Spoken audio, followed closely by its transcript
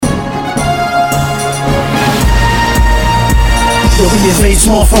we invade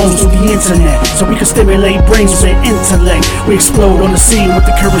smartphones through the internet, so we can stimulate brains with intellect. We explode on the scene with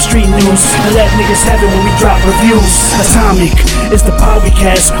the current street news, and let niggas have it when we drop reviews. Atomic, it's the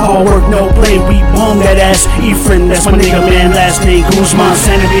podcast, hard work, no blame. We bomb that ass. Efren, that's my nigga, man. Last name Guzman,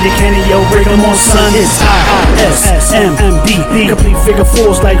 animated Kenny, yo, break 'em on, son. It's ISMMD, complete figure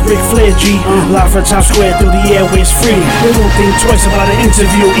fours like Ric Flair, G. Live from Times Square through the airways free. We won't think twice about an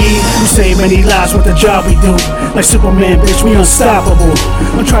interview, E. We save many lives with the job we do. Like Superman, bitch, we unstoppable.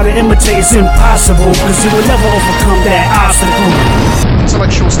 Don't try to imitate, it's impossible, cause you will never overcome that obstacle.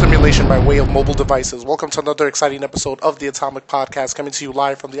 Intellectual stimulation by way of mobile devices. Welcome to another exciting episode of the Atomic Podcast, coming to you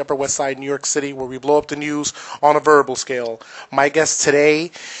live from the Upper West Side, New York City, where we blow up the news on a verbal scale. My guest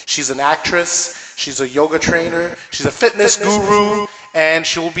today, she's an actress, she's a yoga trainer, she's a fitness guru, and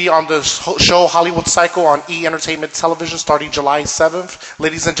she'll be on the show Hollywood Psycho on E! Entertainment Television starting July 7th.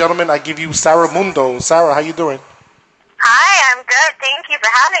 Ladies and gentlemen, I give you Sarah Mundo. Sarah, how you doing? Hi, I'm good. Thank you for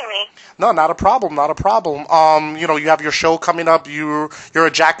having me. No, not a problem, not a problem. You have your show coming up. You're a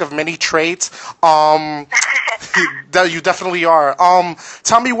jack of many trades. You definitely are.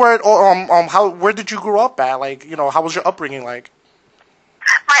 Tell me where did you grow up at? Like, how was your upbringing like?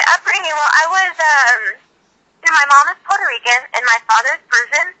 My upbringing, well, my mom is Puerto Rican and my father's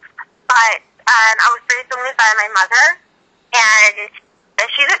Persian, but I was raised only by my mother, and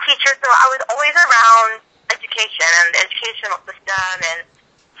she's a teacher, so I was always around education and the educational system, and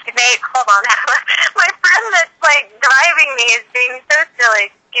hold on, my friend that's like driving me is being so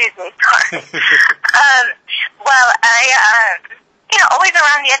silly. Excuse me, sorry. Well, I always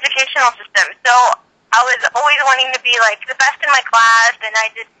around the educational system, so I was always wanting to be like the best in my class, and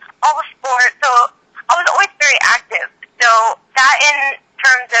I did all the sports, so I was always very active. So that, in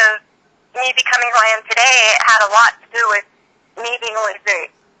terms of me becoming who I am today, it had a lot to do with me being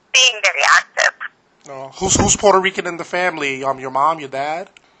very active. Oh, who's Puerto Rican in the family? Your mom, your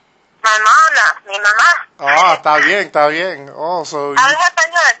dad? My mama, mi mamá. Ah, está bien. Oh, so... ¿Hablas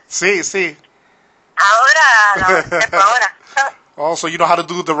español? Sí. Ahora. Oh, so you know how to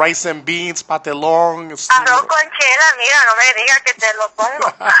do the rice and beans, patelón. Arroz con chela, mira, no me digas que te lo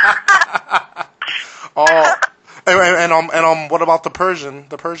pongo. Oh, and what about the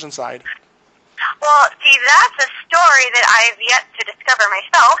Persian side? Well, see, that's a story that I've yet to discover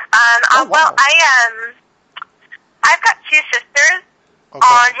myself. Wow. Well, I've got two sisters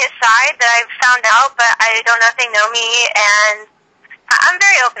on his side that I've found out, but I don't know if they know me, and I'm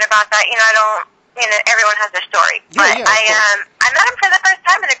very open about that. Everyone has their story. But I met him for the first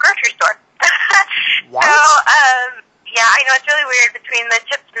time in a grocery store. What? So, I know it's really weird between the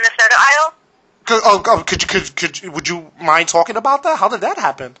chips and the soda aisle. Would you mind talking about that? How did that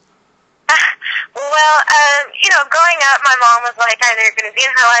happen? Well, growing up, my mom was like, either you're going to be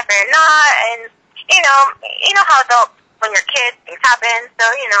in her life or you're not, and, you know how adults, when you're kids, things happen, so,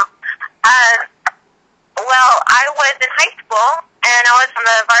 well, I was in high school, and I was on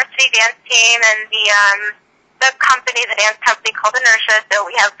the varsity dance team, and the dance company called Inertia, so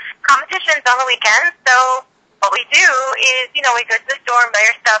we have competitions on the weekends, so what we do is, we go to the store and buy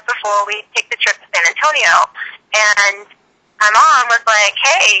our stuff before we take the trip to San Antonio, and my mom was like,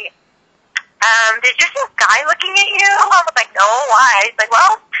 hey, did you see a guy looking at you? I was like, no, why? She's like,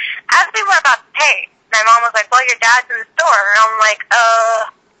 well, as we were about to pay, my mom was like, well, your dad's in the store. And I'm like,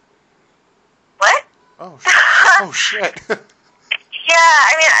 what? Oh, shit. Yeah,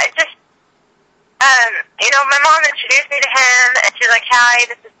 I just, my mom introduced me to him, and she's like, hi,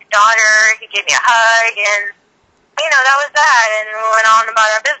 this is your daughter. He gave me a hug, and, that was that, and we went on about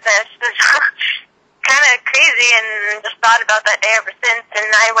our business. Kind of crazy, and just thought about that day ever since, and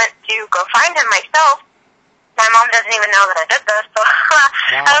I went to go find him myself. My mom doesn't even know that I did this, so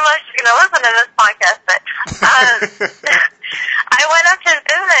I don't know if she's going to listen to this podcast, but I went up to his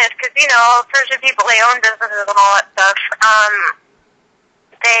business, because, Persian people, they own businesses and all that stuff.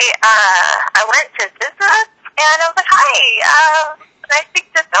 I went to his business, and I was like, hi, can I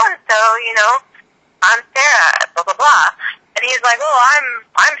speak to so-and-so, I'm Sarah, blah, blah, blah. And he's like, well,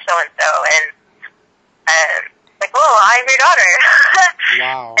 I'm so-and-so, and like, whoa, I'm your daughter.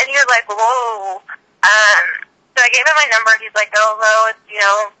 Wow. And he was like, whoa. So I gave him my number. He's like, oh, well, it's,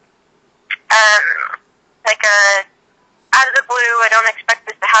 out of the blue, I don't expect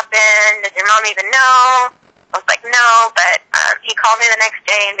this to happen. Does your mom even know? I was like, no, but he called me the next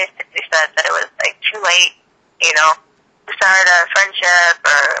day and basically said that it was, like, too late, to start a friendship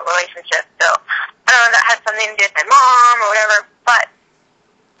or a relationship. So I don't know if that has something to do with my mom or whatever, but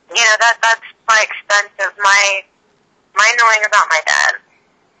that's my extent of my knowing about my dad.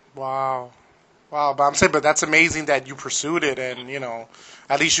 Wow, but that's amazing that you pursued it, and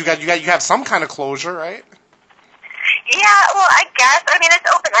at least you have some kind of closure, right? Yeah, well, I guess. I mean, it's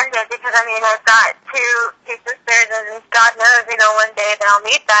open-ended because, I mean, I've got two sisters, and God knows, one day that I'll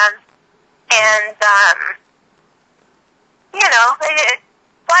meet them. And,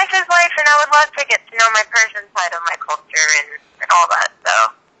 life is life, and I would love to get to know my Persian side of my culture and all that. So,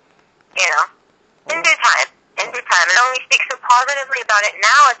 in due time. In due time. And only speak so positively about it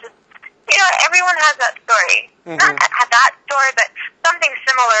now. It's just, everyone has that story. Mm-hmm. Not that story, but something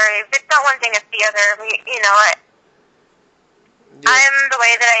similar. If it's not one thing, it's the other. I am the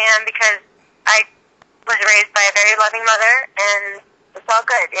way that I am because I was raised by a very loving mother, and it's all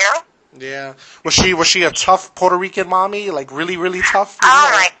good, Yeah. Was she a tough Puerto Rican mommy? Like really, really tough?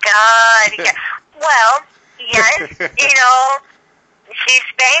 Oh my God. Yeah. Well, yes. She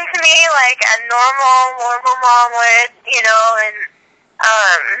spanked me like a normal mom would, and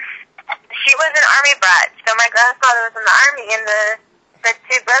she was an army brat. So my grandfather was in the army, and the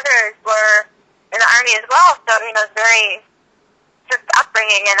two brothers were in the army as well. So it's very just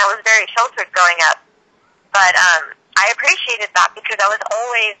upbringing, and I was very sheltered growing up. But I appreciated that because I was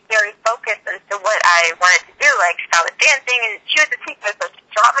always very focused into what I wanted to do. Like, I was dancing, and she was a teacher, so she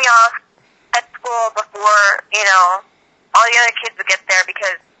dropped me off at school before, all the other kids would get there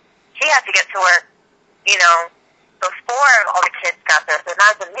because she had to get to work, before all the kids got there. So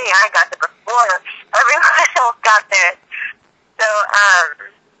not just me, I got there before everyone else got there. So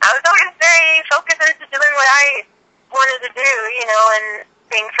I was always very focused into doing what I wanted to do, and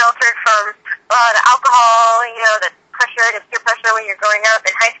being sheltered from the alcohol, the pressure, the peer pressure when you're growing up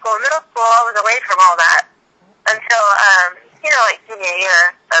in high school and middle school. I was away from all that until, like junior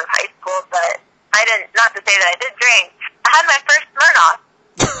year of high school. But I didn't, not to say that I did drink. I had my first Smirnoff,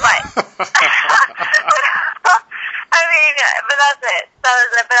 but, but that's it. That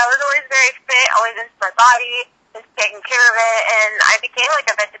was it. But I was always very fit, always into my body, just taking care of it, and I became like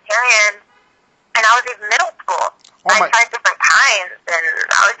a vegetarian, and I was in middle school. I tried different kinds, and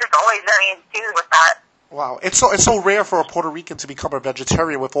I was just always very in tune with that. Wow, it's so rare for a Puerto Rican to become a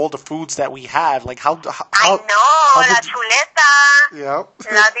vegetarian with all the foods that we have. Like how I know la chuleta, yep,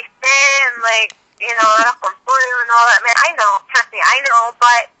 la bistec, like arroz con pollo and all that. Man, I know, trust me, I know,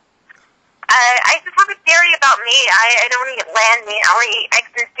 but I just have a theory about meat. I don't eat land meat. I only eat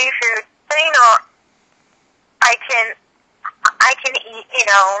eggs and seafood. So I can eat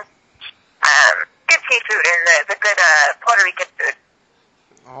good seafood and the good Puerto Rican food.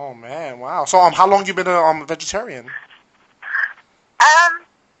 Oh man, wow. So how long you been a vegetarian?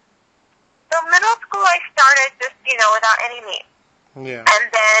 So middle school I started just, without any meat. Yeah.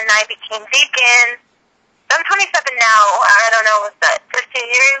 And then I became vegan. I'm 27 now. I don't know, what's that, 15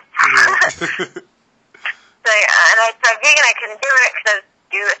 years? Yeah. So, and I started vegan. I couldn't do it because I was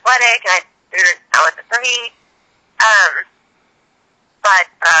too athletic, and I wasn't free. But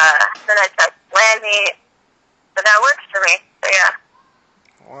then I tried land meat, so that works for me. So yeah.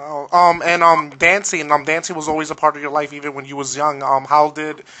 Wow. And dancing. Dancing was always a part of your life, even when you was young. How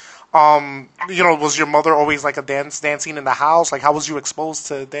did, was your mother always like dancing in the house? Like, how was you exposed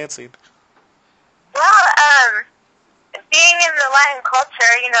to dancing? Well, being in the Latin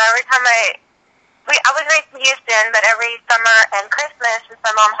culture, every time I was raised in Houston, but every summer and Christmas, since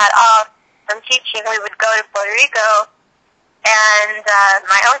my mom had off from teaching, we would go to Puerto Rico. And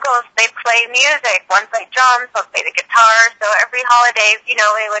my uncles, they play music. One played drums, one played the guitar. So every holiday, we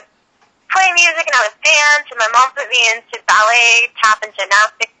would play music and I would dance. And my mom put me into ballet, tap, and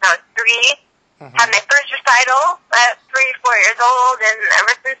gymnastics when I was 3. Mm-hmm. Had my first recital at 3, 4 years old. And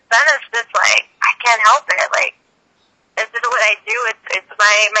ever since then, it's just like, I can't help it. Like, this is what I do. It's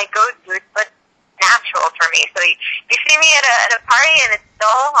my go-to. It's what's natural for me. So you see me at a party and it's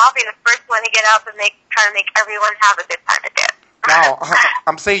dull, I'll be the first one to get up and try to make everyone have a good time to dance. Wow,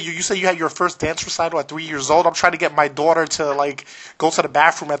 I'm saying you say you had your first dance recital at 3 years old. I'm trying to get my daughter to go to the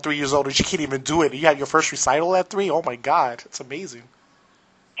bathroom at 3 years old and she can't even do it. You had your first recital at 3? Oh my God, it's amazing.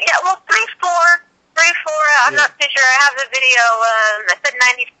 Yeah, well, 3, 4. I'm not too sure. I have the video. I said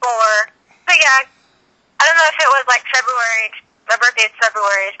 94. But yeah, I don't know if it was like February. My birthday is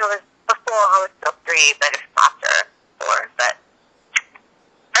February. If it was before, I was still 3, but if after 4. But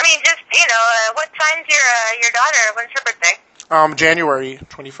I mean, just what time's your daughter? When's her birthday? January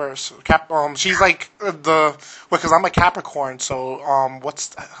 21st. She's like because I'm a Capricorn. So oh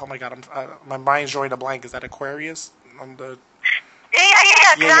my God, my mind's drawing a blank. Is that Aquarius? Yeah,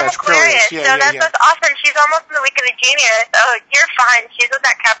 because I'm Aquarius. Yeah, that's awesome. She's almost in the week of the genius. Oh, you're fine. She's with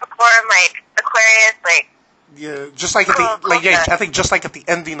that Capricorn, like Aquarius, Yeah, just like I think just like at the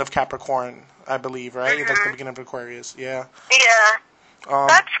ending of Capricorn, I believe, right? Mm-hmm. Like the beginning of Aquarius. Yeah. Yeah.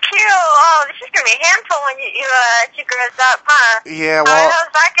 That's cute. Oh, this is gonna be a handful when she grows up, huh? Yeah. Well, how's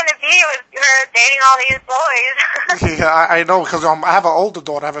that gonna be was her dating all these boys. Yeah, I know, because I have an older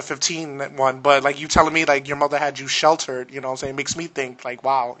daughter, I have a 15 one, but like you telling me like your mother had you sheltered, you know what I'm saying, makes me think like,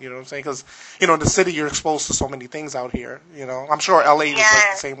 wow, you know what I'm saying, because, you know, in the city you're exposed to so many things out here, you know. I'm sure LA is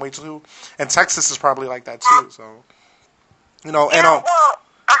like the same way too, and Texas is probably like that too, so, you know, and,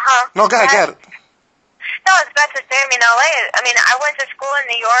 no, go ahead. No, I was about to say, I mean, LA, I went to school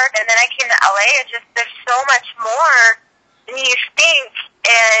in New York, and then I came to LA. It's just, there's so much more than you think,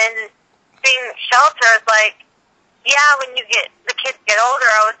 and being sheltered, like, yeah, when the kids get older,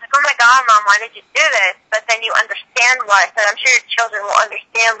 I was like, oh my God, Mom, why did you do this? But then you understand why, so I'm sure your children will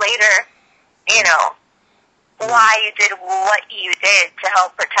understand later, you know, why you did what you did to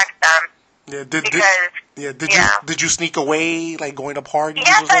help protect them. Yeah, did you sneak away, like going to parties?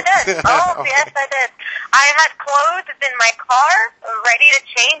 Yes, I did. Oh, yes, I did. I had clothes in my car, ready to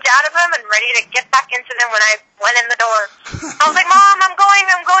change out of them and ready to get back into them when I went in the door. I was like, Mom, I'm going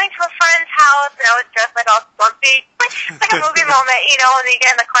to a friend's house, and I was dressed like all slumpy, like a movie moment, you know, and you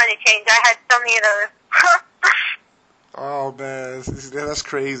get in the car and you change. I had so many of those. Oh man, that's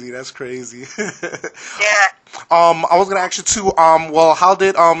crazy. That's crazy. Yeah. I was gonna ask you too. Well, how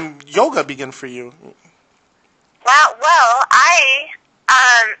did yoga begin for you? Well,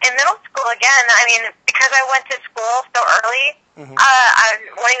 in middle school again. I mean, because I went to school so early, I'm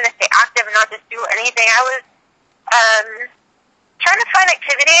wanting to stay active and not just do anything. I was trying to find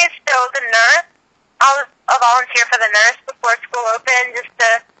activities. So the nurse, I was a volunteer for the nurse before school opened, just to,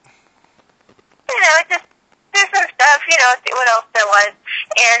 you know, just do some stuff, you know, see what else there was.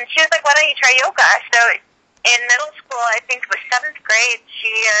 And she was like, why don't you try yoga? So in middle school, I think it was 7th grade, she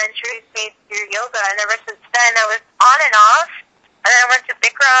introduced me to yoga. And ever since then, I was on and off. And then I went to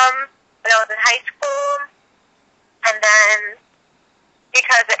Bikram when I was in high school. And then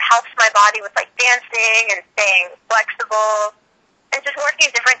because it helps my body with, like, dancing and staying flexible and just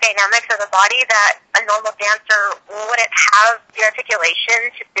working different dynamics of the body that a normal dancer wouldn't have the articulation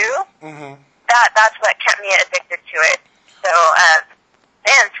to do. That's what kept me addicted to it. So,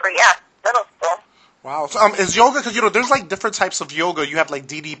 middle school. Wow. So, is yoga, because, you know, there's, like, different types of yoga. You have, like,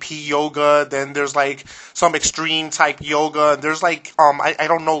 DDP yoga, then there's, like, some extreme type yoga, and there's, like, I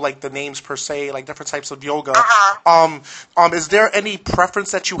don't know, like, the names per se, like, different types of yoga. Is there any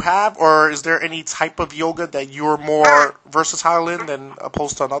preference that you have, or is there any type of yoga that you're more versatile in than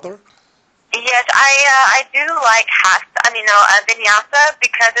opposed to another? Yes, I do like vinyasa,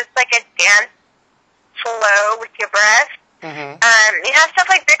 because it's like a dance flow with your breath. You have stuff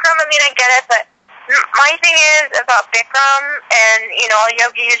like Bikram, I mean, I get it, but my thing is about Bikram, and, you know, all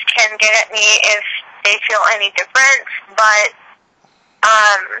yogis can get at me if they feel any different, but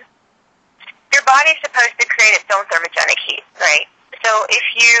your body's supposed to create its own thermogenic heat, right? So if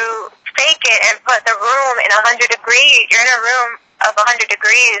you fake it and put the room in 100 degrees, you're in a room of 100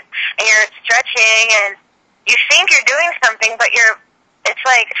 degrees, and you're stretching, and you think you're doing something, but it's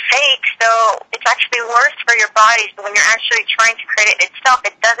like fake, so it's actually worse for your body. So when you're actually trying to create it itself,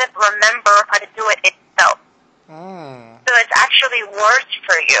 it doesn't remember how to do it itself. So it's actually worse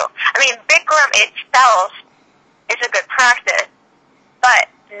for you. I mean, Bikram itself is a good practice, but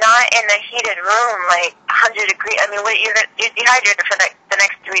not in a heated room, like 100 degrees. I mean, you're dehydrated for the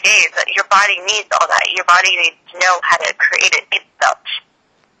next 3 days. Your body needs all that. Your body needs to know how to create it itself.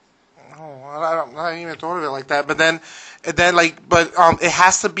 Oh, I hadn't even thought of it like that. But then, it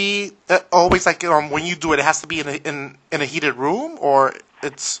has to be always like when you do it, it has to be in a heated room, or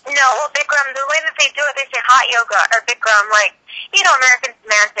it's. No, well, Bikram, the way that they do it, they say hot yoga or Bikram, like, you know, American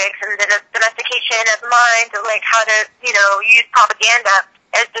semantics and the domestication of mind, or like how to, you know, use propaganda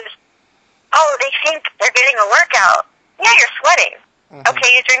as just, they think they're getting a workout. Yeah, you're sweating. Okay,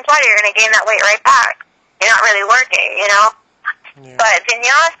 you drink water, you're going to gain that weight right back. You're not really working, you know. Yeah. But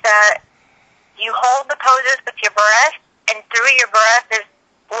vinyasa, you hold the poses with your breath, and through your breath is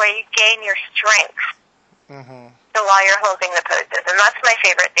where you gain your strength. So while you're holding the poses, and that's my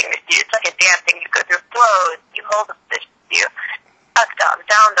favorite thing to do. It's like a dancing. You go through flows, you hold the position, you up dog,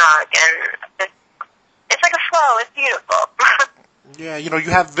 down dog, and it's like a flow. It's beautiful. Yeah, you know,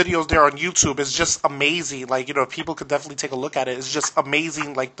 you have videos there on YouTube. It's just amazing. Like, you know, people could definitely take a look at it. It's just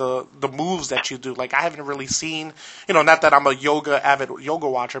amazing, like, the moves that you do. Like, I haven't really seen, you know, not that I'm a avid yoga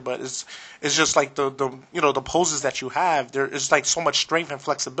watcher, but it's just like the you know, the poses that you have. There is like so much strength and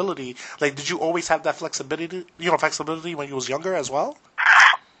flexibility. Like, did you always have that flexibility when you was younger as well?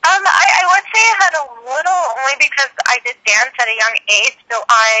 I would say I had a little, only because I did dance at a young age, so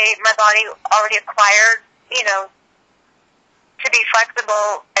my body already acquired, you know, to be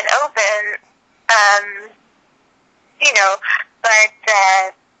flexible and open, you know, but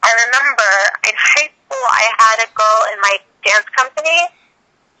I remember in high school I had a girl in my dance company.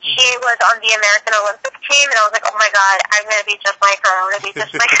 She was on the American Olympic team, and I was like, oh my God, I'm going to be just like her. I'm going to be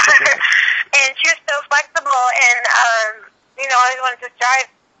just like her. And she was so flexible, and, you know, I always wanted to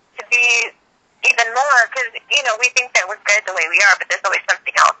strive to be even more, because, you know, we think that we're good the way we are, but there's always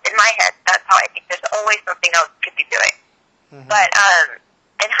something else. In my head, that's how I think. There's always something else you could be doing. Mm-hmm. But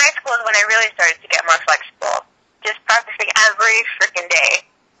in high school is when I really started to get more flexible, just practicing every freaking day.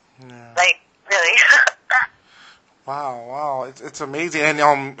 Yeah. Like, really. Wow, it's amazing. And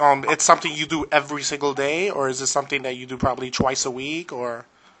it's something you do every single day, or is it something that you do probably twice a week, or?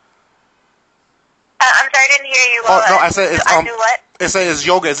 I'm sorry, I didn't hear you. Oh no, I said it's I do what? It says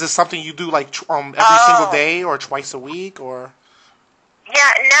yoga. Is this something you do like every single day or twice a week, or?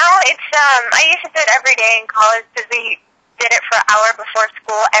 Yeah, now it's I used to do it every day in college because we did it for an hour before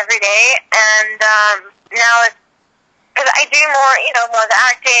school every day, and now it's because I do more, you know, more of the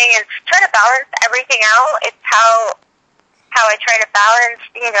acting and try to balance everything out. It's how I try to balance,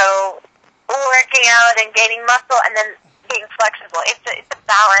 you know, working out and gaining muscle and then being flexible. It's a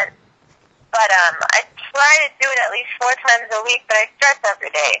balance. But I try to do it at least 4 times a week, but I stretch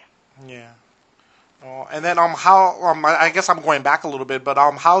every day. Yeah. Oh, and then how I guess I'm going back a little bit, but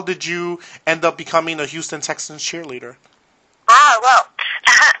how did you end up becoming a Houston Texans cheerleader? Well,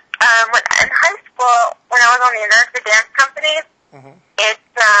 in high school, when I was on the American Dance Company, mm-hmm. It's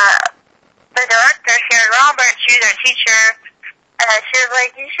the director, Sharon Roberts, she was our teacher, she was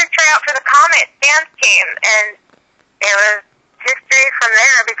like, you should try out for the Comet dance team, and it was history from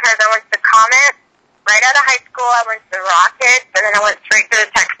there because I went to the Comet right out of high school, I went to the Rockets, and then I went straight to the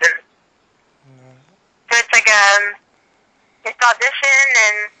Texans. Mm-hmm. So it's like it's audition,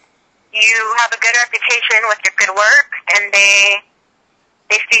 and you have a good reputation with your good work, and they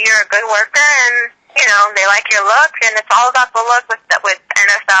see you're a good worker, and, you know, they like your look, and it's all about the look with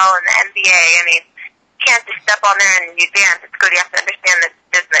NFL and the NBA. I mean, you can't just step on there and you dance. It's good. You have to understand this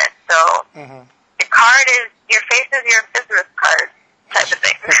business. So, mm-hmm. The card is, your face is your business card type of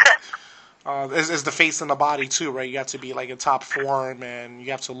thing. Is the face and the body, too, right? You have to be, like, in top form, and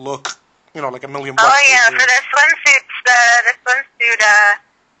you have to look, you know, like $1 million. Oh, yeah, for the swimsuits, the swimsuit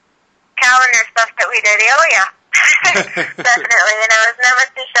calendar stuff that we did. Oh, yeah. Definitely, and I was never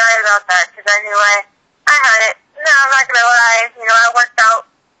too shy about that because I knew I had it. No, I'm not gonna lie. You know, I worked out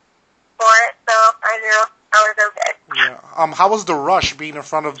for it, so I knew I was okay. Yeah. How was the rush being in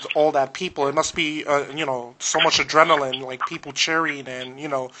front of all that people? It must be, you know, so much adrenaline, like people cheering, and you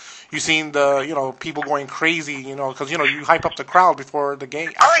know, you seen the, you know, people going crazy, you know, because you know you hype up the crowd before the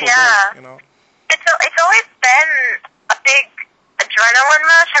game. Oh yeah. Game, you know. It's always been a big adrenaline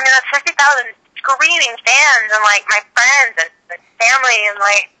rush. I mean, that's 50,000. Screaming fans and like my friends and family and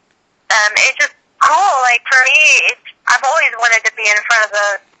like it's just cool. Like for me, I've always wanted to be in front of the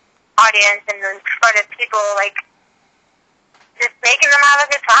audience and in front of people, like just making them have a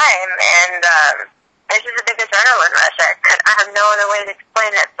good time. And it's just a big adrenaline rush. I have no other way to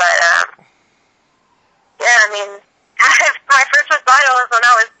explain it, but yeah, I mean, my first recital was when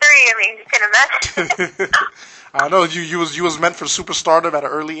I was 3. I mean, you can imagine. I know you was meant for superstardom at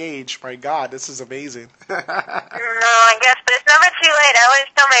an early age. My God, this is amazing. No, I guess, but it's never too late. I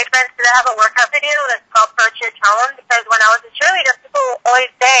always tell my friends that I have a workout video that's called Approach Your Tone, because when I was a cheerleader, people always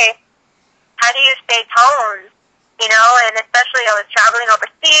say, how do you stay toned? You know, and especially I was traveling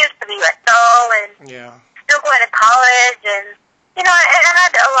overseas to the USO and still going to college, and, you know, I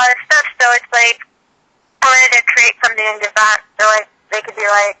had a lot of stuff, so it's like, I wanted to create something and give back, so like, they could be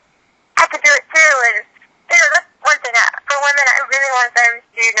like, I could do it too, and you know, that's one thing. For women, I really want them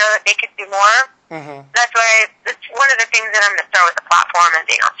to know that they could do more. Mm-hmm. That's why it's one of the things that I'm going to start with the platform and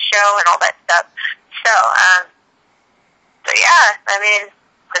being on the show and all that stuff. So yeah, I mean,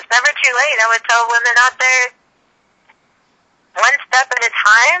 it's never too late. I would tell women out there, one step at a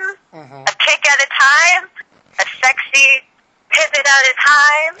time, mm-hmm. a kick at a time, a sexy pivot at a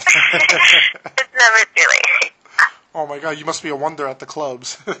time. It's never too late. Oh my God, you must be a wonder at the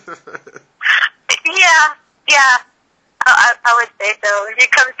clubs. Yeah. I would say so. If you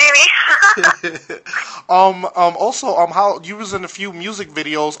come see me. Also, how you was in a few music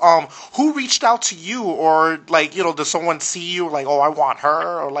videos. Who reached out to you, or like, you know, did someone see you like, oh, I want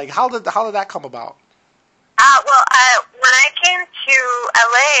her, or like, how did that come about? When I came to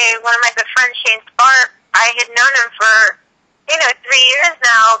LA, one of my good friends, Shane Spark, I had known him for 3 years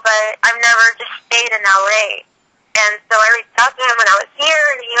now, but I've never just stayed in LA. And so I reached out to him when I was here,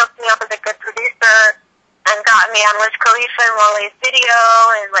 and he hooked me up as a good producer and got me on Wiz Khalifa and Wale's video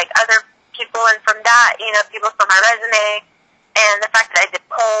and, like, other people. And from that, you know, people saw my resume and the fact that I did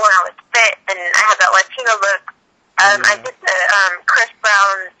pole and I was fit and I had that Latino look. I did the Chris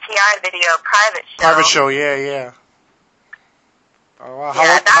Brown T.I. video, Private Show. Private Show, yeah. Oh, wow.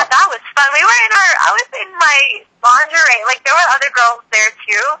 That was I was in my lingerie. Like, there were other girls there,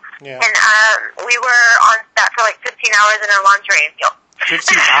 too. Yeah. And, we were on set for, like, 15 hours in our lingerie deal.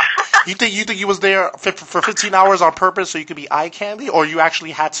 15 hours? You think you was there for 15 hours on purpose so you could be eye candy, or you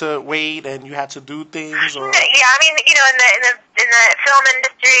actually had to wait and you had to do things? Or? Yeah, I mean, you know, in the film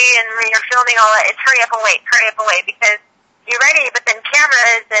industry and when you're filming all that, it's hurry up and wait, because you're ready, but then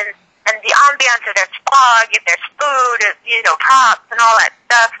cameras and the ambiance, if there's fog, if there's food, you know, props and all that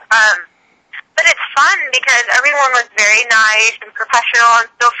stuff. But it's fun because everyone was very nice and professional and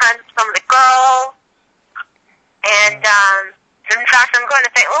still friends with some of the girls. And, in fact, I'm going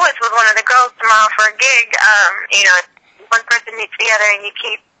to St. Louis with one of the girls tomorrow for a gig. You know, one person meets the other and you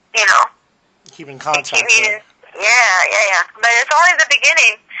keep, you know. Keep in contact. Yeah. But it's only the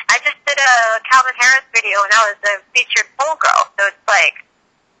beginning. I just did a Calvin Harris video and I was a featured pole girl. So it's like,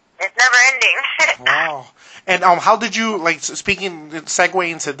 it's never ending. Wow. And how did you, like, segue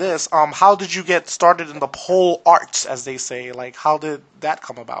into this, how did you get started in the pole arts, as they say? Like, how did that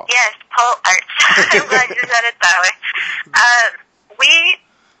come about? Yes, pole arts. I'm glad you said it that way.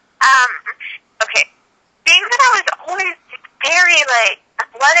 Okay. Being that I was always very, like,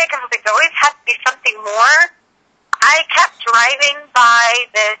 athletic, I was like, there always has to be something more. I kept driving by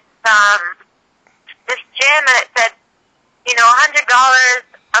this gym and it said, you know, $100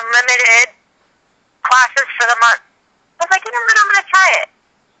 unlimited classes for the month. I was like, you know what, I'm going to try it.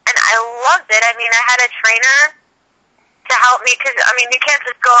 And I loved it. I mean, I had a trainer to help me because, I mean, you can't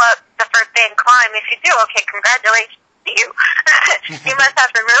just go up the first day and climb. If you do, okay, congratulations to you. You must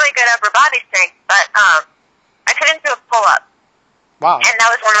have some really good upper body strength. But I couldn't do a pull-up. Wow. And that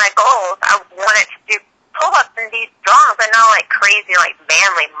was one of my goals. I wanted to do pull-ups and be strong, but not like crazy, like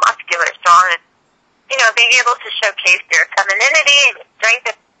manly, muscular, strong. And, you know, being able to showcase your femininity and strength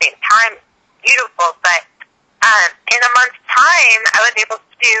at the same time is beautiful. But in a month's time, I was able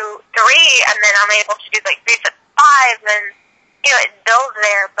to do 3, and then I'm able to do like 3 sets of 5, and, you know, it builds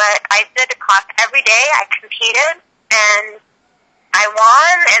there. But I did a class every day. I competed, and I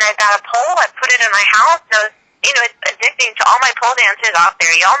won, and I got a pole. I put it in my house, and I was, you know, it's addicting to all my pole dancers out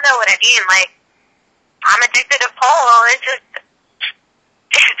there. Y'all know what I mean. Like, I'm addicted to pole. It's just,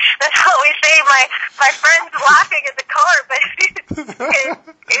 that's what we say. My friend's laughing at the car, but it's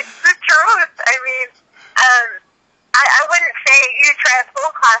the truth. I mean, I wouldn't say you try a pole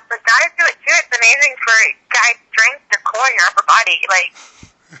class, but guys do it too. It's amazing for guys' strength, their core, and your upper body. Like,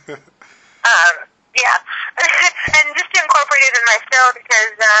 yeah. And just to incorporate it in my show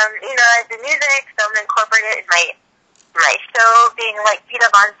because, you know, I do music, so I'm going to incorporate it in my show, being like Vita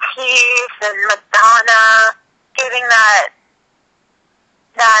Von Teese and Madonna, giving that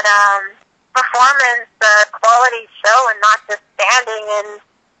performance quality show and not just standing and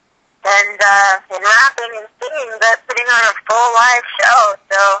rapping and singing, but putting on a full live show.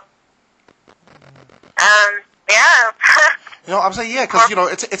 So, yeah. You know, I'm saying, yeah, because, you know,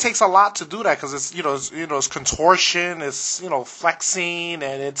 it takes a lot to do that, because it's, it's contortion, it's, flexing,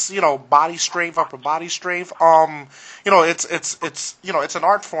 and it's, body strength, upper body strength. It's an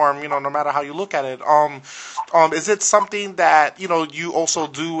art form, no matter how you look at it. Is it something that, you also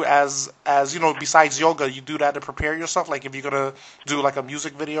do as besides yoga, you do that to prepare yourself? Like, if you're going to do, like, a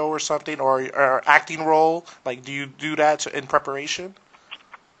music video or something, or acting role, like, do you do that in preparation?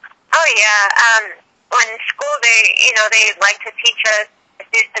 Oh, yeah. In school, they like to teach us to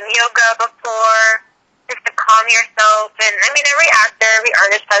do some yoga before, just to calm yourself. And, I mean, every actor, every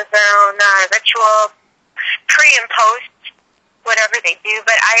artist has their own ritual, pre and post, whatever they do.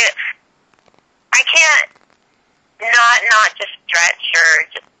 But I can't not just stretch or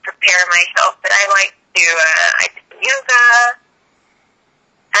just prepare myself. But I like to, I do some yoga,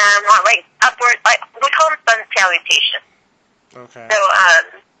 like upward, like, we call them sun salutation. Okay. So,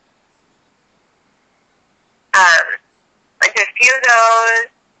 I do a few of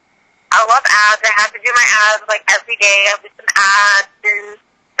those. I love abs. I have to do my abs like every day. I'll do some abs and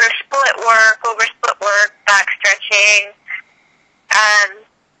there's split work, back stretching.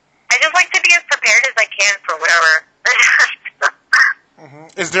 I just like to be as prepared as I can for whatever.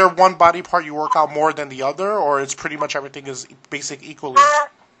 Mm-hmm. Is there one body part you work out more than the other, or it's pretty much everything is basic equally?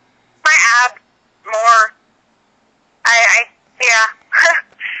 My abs more. Yeah.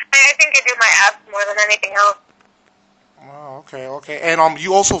 I think I do my abs more than anything else. Oh, okay. And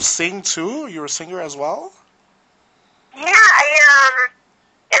you also sing too? You're a singer as well? Yeah,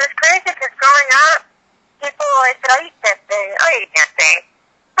 it was crazy because growing up, people always said, oh, you can't sing.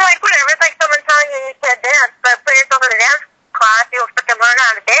 I'm like, whatever, it's like someone telling you you can't dance, but put yourself in a dance class, you'll freaking learn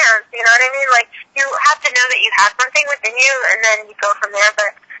how to dance, you know what I mean? Like, you have to know that you have something within you, and then you go from there.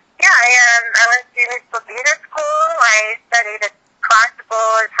 But, yeah, I went to musical theater school, I studied classical,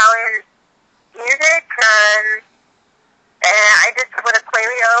 Italian music, and I just with a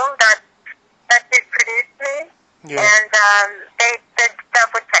Clelio that did produce me, and they did stuff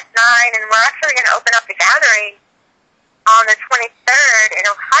with Tech Nine, and we're actually going to open up the gathering on the 23rd in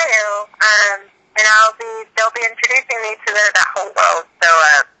Ohio, and they'll be introducing me to that whole world. So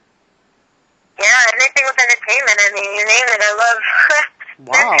yeah, anything with entertainment. I mean, you name it, I love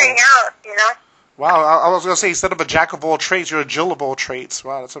venturing out. You know. Wow, I was going to say, instead of a jack of all trades, you're a Jill of all trades.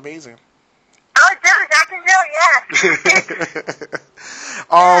 Wow, that's amazing. Oh, Jill, Jack and Jill, yeah.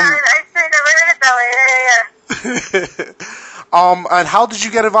 I never heard it that way. Yeah. And how did you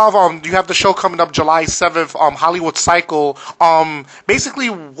get involved? You have the show coming up July 7th, Hollywood Cycle. Basically,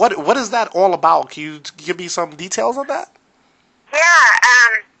 what is that all about? Can you give me some details on that? Yeah,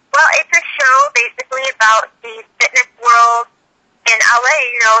 well, it's a show basically about the fitness world in LA.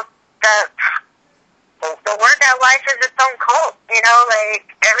 You know, the workout life is its own cult, you know, like,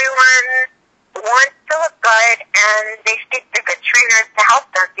 everyone wants to look good, and they seek the good trainers to help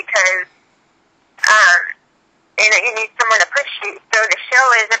them because, you know, you need someone to push you. So the show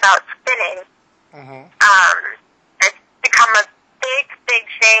is about spinning. It's become a big, big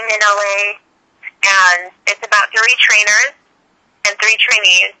thing in LA, and it's about 3 trainers and 3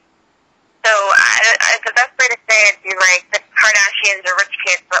 trainees. So the best way to say it would be like the Kardashians or rich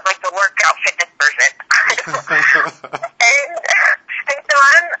kids, but like the workout fitness version. and so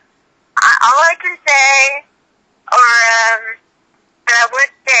all I can say, or that I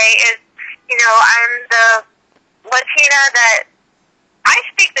would say is, you know, I'm the Latina that I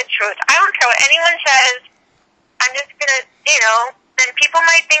speak the truth. I don't care what anyone says. I'm just gonna, you know, then people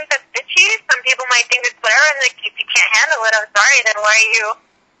might think that's bitchy. Some people might think it's whatever. And like, if you can't handle it, I'm sorry. Then why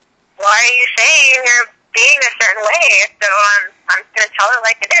are you saying you're being a certain way? So I'm just gonna tell it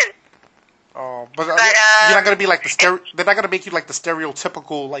like it is. Oh, but you're not gonna be like they're not gonna make you like the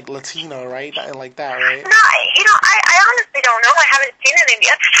stereotypical like Latina, right? Like that, right? No, you know, I honestly don't know. I haven't seen it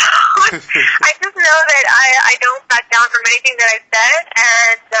yet. So I just know that I don't back down from anything that I've said,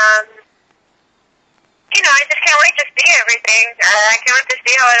 and you know, I just can't wait to see everything. I can't wait to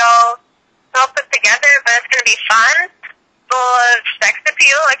see how it all put together. But it's gonna be fun. Full of sex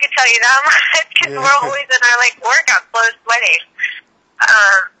appeal, I can tell you that much, because we're always in our, like, workout clothes sweating.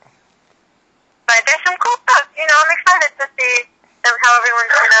 But there's some cool stuff, you know, I'm excited to see how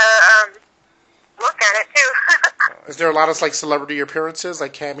everyone's gonna look at it, too. Is there a lot of, like, celebrity appearances,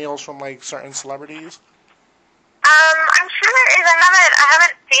 like cameos from, like, certain celebrities? I'm sure there is. I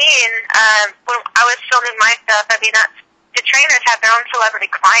haven't seen, when I was filming my stuff, I mean, the trainers have their own celebrity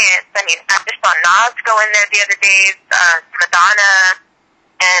clients. I mean, I just saw Nas go in there the other days. Madonna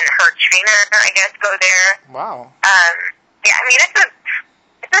and her trainer, I guess, go there. Wow. Yeah, I mean, it's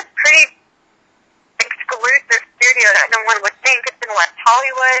a pretty exclusive studio that no one would think. It's in West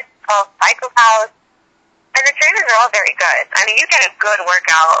Hollywood. It's called Cycle House. And the trainers are all very good. I mean, you get a good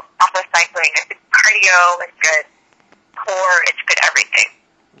workout off of cycling. It's good cardio. It's good core. It's good everything.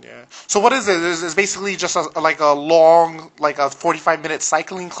 Yeah. So what is it? It's basically just like a long, like a 45-minute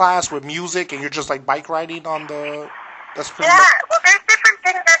cycling class with music, and you're just like bike riding on the. That's pretty. Yeah. Well, there's different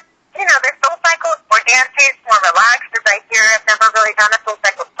things. You know, there's soul cycles, more dances, more relaxed. As I hear, I've never really done a soul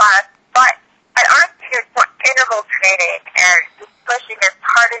cycle class, but at RC it's more interval training and just pushing as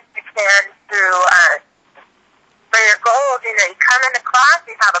hard as you can through for your goals. You know, you come into class,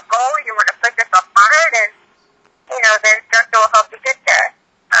 you have a goal, you want to put yourself on it, and you know, the instructor will help you get there.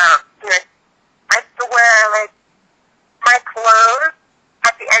 I have to wear, like, my clothes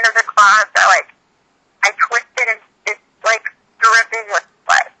at the end of the class I twist it and it's, like, dripping with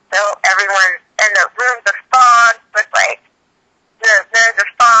sweat. So everyone, and the rooms are fogged, but, like, the nerves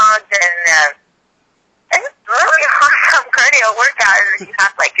are fogged, and it's really awesome cardio workout. And you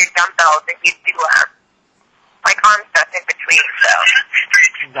have, like, your dumbbells, and you do, like, arm stuff in between, so.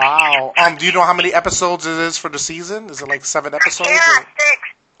 Wow. Do you know how many episodes it is for the season? Is it, like, 7 episodes? Yeah, or? 6.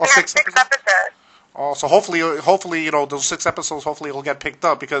 Oh, yeah, 6 episodes. Oh, so hopefully, you know, those 6 episodes, hopefully it'll get picked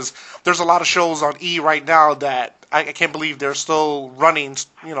up, because there's a lot of shows on E right now that I can't believe they're still running,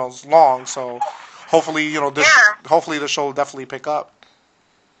 you know, long. So hopefully, you know, hopefully the show will definitely pick up.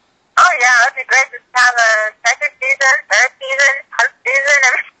 Oh yeah, that'd be great to have a second season, third season,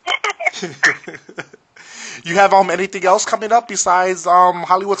 season. You have anything else coming up besides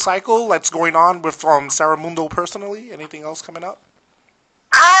Hollywood Cycle that's going on with Sarah Mundo personally? Anything else coming up?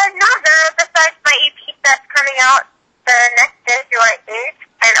 No, besides my EP that's coming out the next day, July 8th,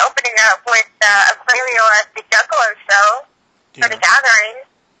 and opening up with Aquilio at the Juggalo show for the gathering.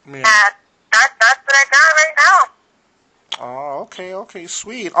 Yeah. That's what I got right now. Oh, okay. Okay,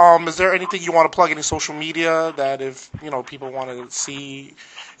 sweet. Is there anything you want to plug? Any social media that if people want to see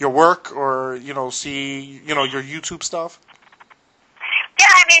your work or see your YouTube stuff?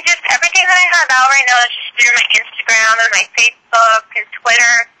 Yeah, I mean, just everything that I have out right now is just through my Instagram and my Facebook and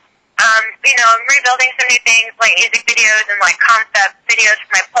Twitter. I'm rebuilding so many things like music videos and like concept videos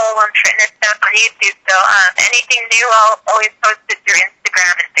for my pole and fitness stuff on YouTube. So anything new, I'll always post it through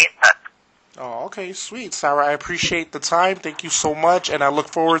Instagram and Facebook. Oh, okay, sweet, Sarah. I appreciate the time. Thank you so much, and I look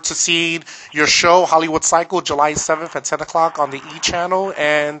forward to seeing your show, Hollywood Cycle, July 7th at 10 o'clock on the E! Channel,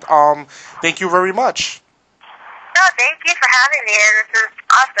 and thank you very much. No, thank you for having me, and this is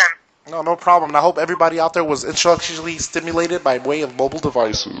awesome. No problem. And I hope everybody out there was intellectually stimulated by way of mobile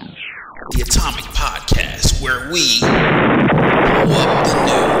devices. The Atomic Podcast, where we blow up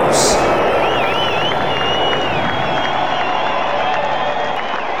the news.